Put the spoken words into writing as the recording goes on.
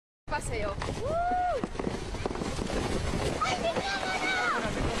안녕하세요.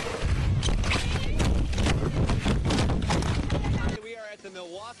 We are at the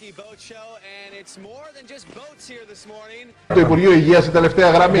Milwaukee Boat Show, and it's more than just boats here this morning. Το Υπουργείο Υγείας η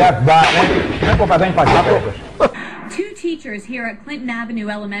τελευταία γραμμή. Two teachers here at Clinton Avenue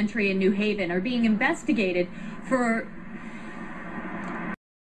Elementary in New Haven are being investigated for...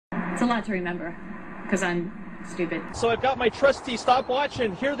 It's a lot to remember, because I'm stupid. So I've got my trusty stopwatch,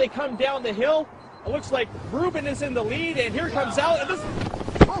 and here they come down the hill. It looks like Ruben is in the lead, and here comes out. And this...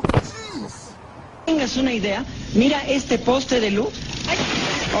 Oh, jeez. Tengas una idea, mira este poste de luz.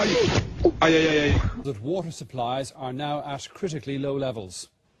 That water supplies are now at critically low levels.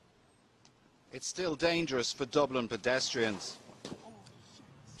 It's still dangerous for Dublin pedestrians.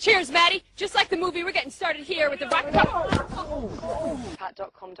 Cheers, Maddie. Just like the movie, we're getting started here with the rock.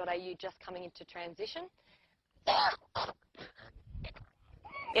 Cart.com.au just coming into transition.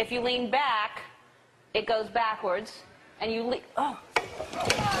 If you lean back, it goes backwards, and you lean,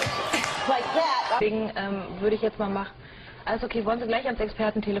 like that. Deswegen würde ich jetzt mal machen. Also okay, wollen Sie gleich ans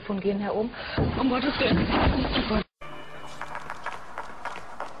Expertentelefon gehen, Herr Ohm? Um Gottes Willen.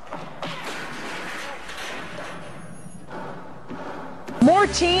 More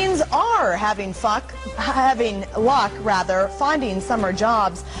teens are having luck, finding summer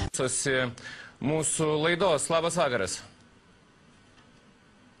jobs. Mūsu laidos labas vakaras.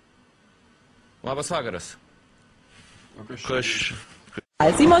 Labas vakaras.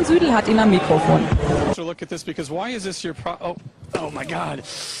 Simon Südel hat ihn am Mikrofon. Look at this, because why is this your oh my God.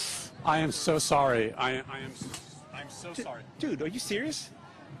 I am so sorry. I'm so sorry. Dude, are you serious?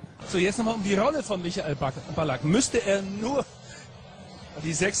 So, jetzt nochmal die Rolle von Michael Ballack. Müsste nur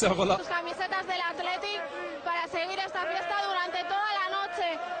die Sechserrolle... Sus camisetas del Athletic para seguir esta fiesta durante toda la noche.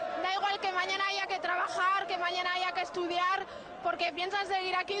 Da igual que mañana haya que trabajar, que mañana haya que estudiar, porque piensan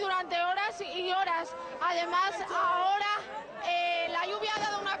seguir aquí durante horas y horas. Además, ahora la lluvia ha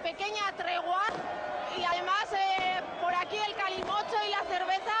dado una pequeña tregua y además por aquí el calimocho y la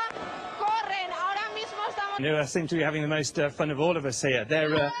cerveza corren. Ahora mismo estamos... They seem to be having the most fun of all of us here.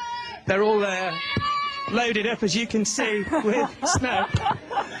 They're all loaded up, as you can see, with snow.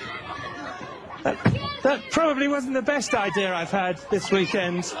 That probably wasn't the best idea I've had this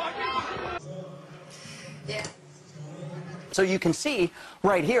weekend. Yeah. So you can see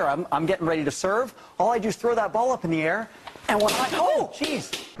right here, I'm getting ready to serve. All I do is throw that ball up in the air, and when oh, jeez.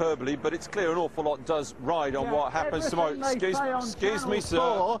 Hyperbole, but it's clear an awful lot does ride on what happens tomorrow. Excuse me,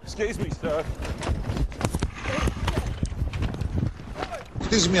 sir. Excuse me, sir.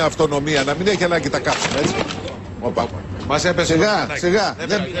 Χτίζει μια αυτονομία, να μην έχει ανάγκη τα κάψουμε, έτσι. Μας έπεσε. Σιγά.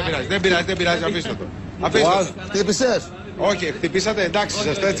 Δεν πειράζει, αφήστε το. Χτύπησες. Όχι, χτυπήσατε, εντάξει,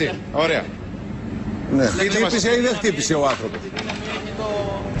 είσαστε έτσι. Ωραία. Ναι, χτύπησε ή δεν χτύπησε ο άνθρωπος.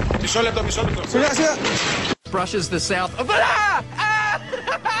 Μισό λεπτό. Σιγά. Brushes the south.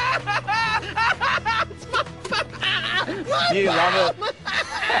 You love it.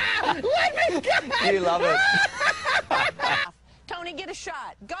 You love it. Tony, get a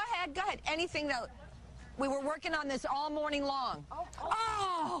shot. Go ahead. Anything that... We were working on this all morning long.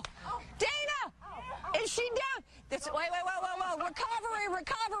 Oh! Dana! Is she down? Wait.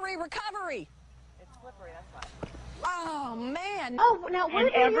 Recovery. It's slippery, that's fine. Oh, man. Oh, now, and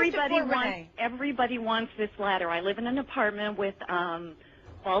everybody wants this ladder. I live in an apartment with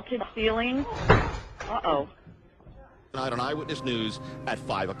vaulted ceilings. Uh-oh. Tonight on Eyewitness News at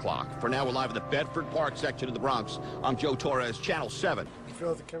 5 o'clock. For now, we're live in the Bedford Park section of the Bronx. I'm Joe Torres, Channel 7. You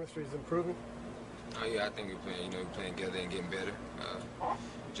feel the chemistry is improving? Oh, yeah, I think we're playing together and getting better.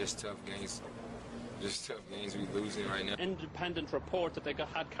 Just tough games. We losing right now. Independent report that they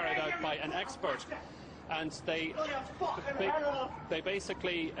had carried out by an expert, and they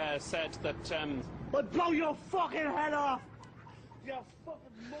basically said that... But blow your fucking head off! Your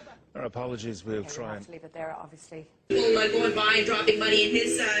fucking mother! Our apologies, we'll try and... Leave it there, obviously. People going by and dropping money in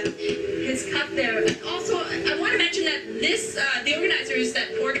his cup there. Also, I want to mention that the organizers that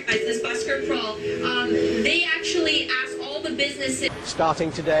organized this busker crawl, they actually asked all the businesses.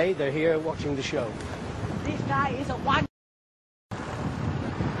 Starting today, they're here watching the show. This guy is a one.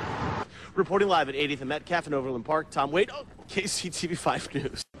 Reporting live at 80th and Metcalf in Overland Park, Tom Wade, KCTV5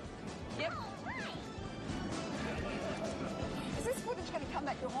 News. Yep. Is this footage going to come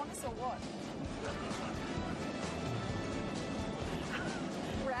back to haunt us or what?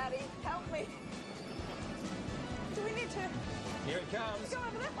 Ratty, help me. Do we need to... Here it comes. Go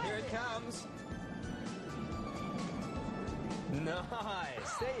over that way. Here it comes.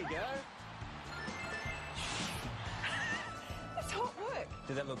 Nice. There you go. That's hot work.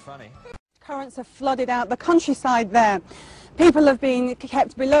 Did that look funny? Currents have flooded out the countryside there. people have been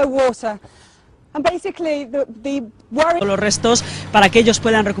kept below water. And basically the worry... Los restos para que ellos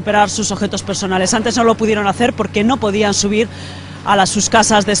puedan recuperar sus objetos personales. Antes no lo pudieron hacer porque no podían subir a sus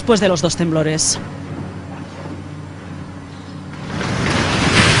casas después de los 2 temblores.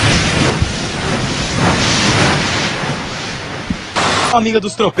 A amiga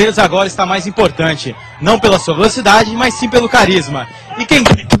dos tropeiros agora está mais importante, não pela sua velocidade, mas sim pelo carisma. E quem...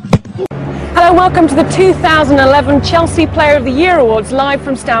 Hello, welcome to the 2011 Chelsea Player of the Year Awards live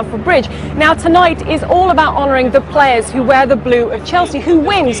from Stamford Bridge. Now tonight is all about honouring the players who wear the blue of Chelsea. Who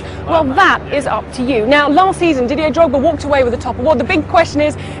wins? Well, that is up to you. Now, last season Didier Drogba walked away with the top award. The big question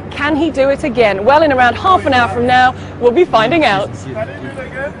is, can he do it again? Well, in around half an hour from now, we'll be finding out.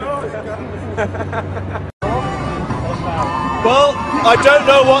 Well, I don't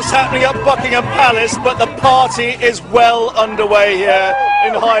know what's happening at Buckingham Palace, but the party is well underway here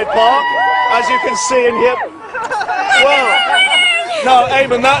in Hyde Park, as you can see in here. Well, no,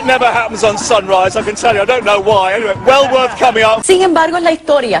 Eamon, that never happens on Sunrise, I can tell you. I don't know why. Anyway, well worth coming up. Sin embargo, es la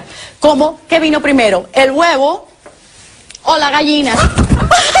historia. ¿Cómo? ¿Qué vino primero? ¿El huevo o la gallina?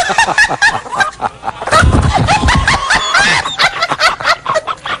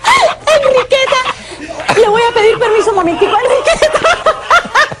 Enriqueta, le voy a pedir permiso un momentico, Enriqueta.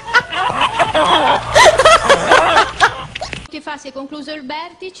 Che fa si è concluso il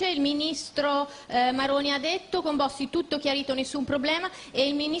vertice, il ministro Maroni ha detto con Bossi tutto chiarito, nessun problema, e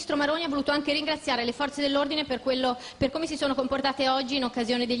il ministro Maroni ha voluto anche ringraziare le forze dell'ordine per come si sono comportate oggi in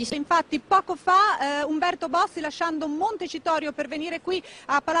occasione degli... Infatti poco fa Umberto Bossi, lasciando Montecitorio per venire qui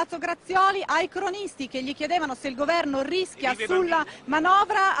a Palazzo Grazioli, ai cronisti che gli chiedevano se il governo rischia sulla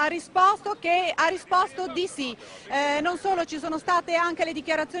manovra ha risposto di sì. Non solo, ci sono state anche le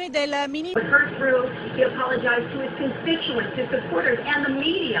dichiarazioni del ministro. To supporters and the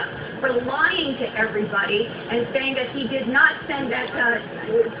media for lying to everybody and saying that he did not send that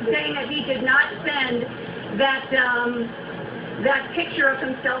that picture of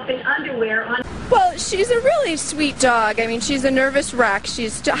himself in underwear on. Well, she's a really sweet dog. I mean, she's a nervous wreck.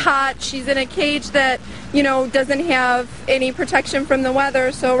 She's hot. She's in a cage that, you know, doesn't have any protection from the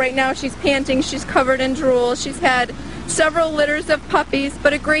weather. So right now she's panting. She's covered in drool. She's had several litters of puppies,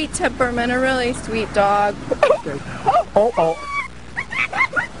 but a great temperament, a really sweet dog. Oh.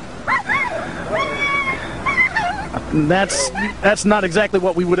 That's not exactly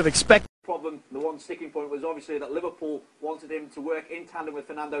what we would have expected. The one sticking point was obviously that Liverpool wanted him to work in tandem with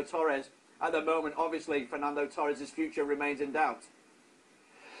Fernando Torres. At the moment, obviously, Fernando Torres' future remains in doubt.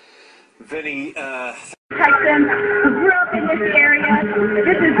 Vinny, Tyson, who grew up in this area.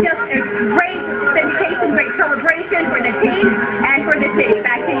 This is just a great dedication, great celebration for the team and for the city.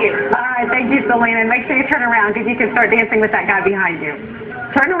 Back to you. All right, thank you, Selena. Make sure you turn around because you can start dancing with that guy behind you.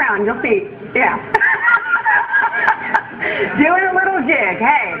 Turn around, you'll see. Yeah. Doing a little jig.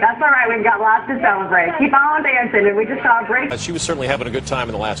 Hey, that's all right. We've got lots to celebrate. Keep on dancing, and we just saw a break. She was certainly having a good time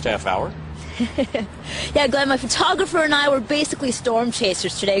in the last half hour. Yeah, Glenn, my photographer and I were basically storm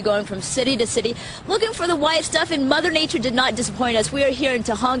chasers today, going from city to city, looking for the white stuff, and Mother Nature did not disappoint us. We are here in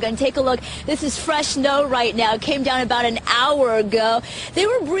Tahunga, and take a look. This is fresh snow right now. It came down about an hour ago. There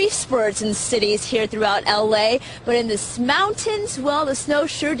were brief spurts in cities here throughout L.A., but in the mountains, well, the snow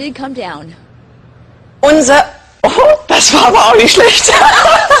sure did come down. Das war aber auch nicht schlecht.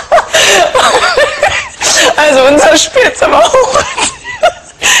 Also unser Spielzimmer hoch.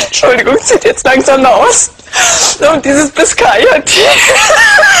 Entschuldigung, sieht jetzt langsam aus. Und dieses Biscaya-Tee.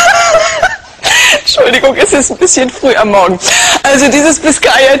 Entschuldigung, es ist ein bisschen früh am Morgen. Also dieses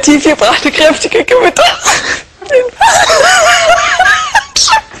Biscaya-Tee hier brachte kräftige Gewitter.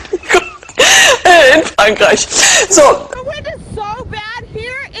 In Frankreich. So. The wind is so bad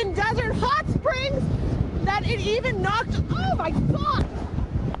here in Desert Hot Springs that it even knocked. Oh my God!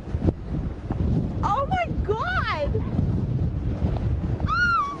 Oh my God!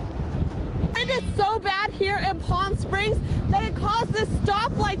 It is so bad here in Palm Springs that it caused this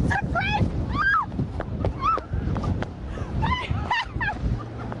stoplight to freeze.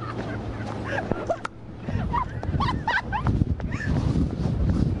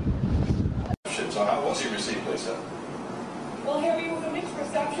 So how was he received, Lisa? Well, Harry, it was a mixed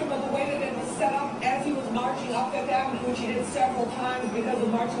reception, but the way that it was set up as he was marching up Fifth Avenue, which he did several times because of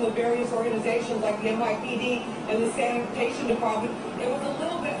marching with various organizations like the NYPD and the Sanitation Department, it was a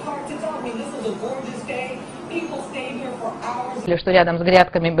little bit hard to tell. I mean, this was a gorgeous day. People stayed here for hours. Или что рядом с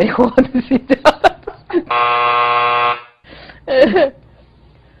грядками барихоны сидят.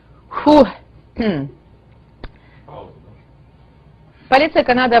 Фу. Полиция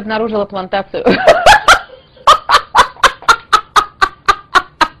Канады обнаружила плантацию.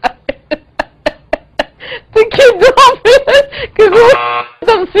 Таки добре.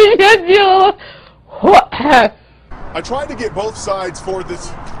 I tried to get both sides for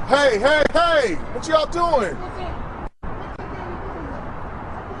this. Hey, hey, hey! What y'all doing?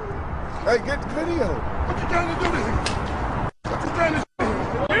 Hey, get the video. What you trying to do this? What you trying to do?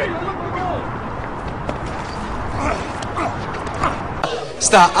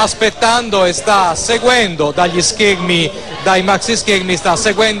 Sta aspettando e sta seguendo dagli schermi, dai maxi schermi, sta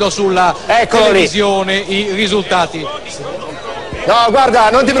seguendo sulla televisione i risultati. No,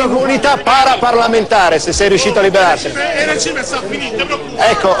 guarda, non ti preoccupare, unità paraparlamentare, se sei riuscito a liberarti.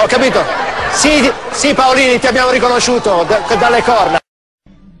 Ecco, ho capito. Sì, sì, Paolini, ti abbiamo riconosciuto dalle corna.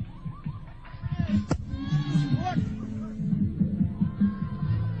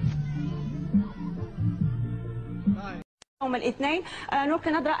 يوم الاثنين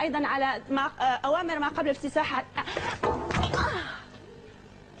نلقي نظرة أيضا على أوامر ما قبل افتتاح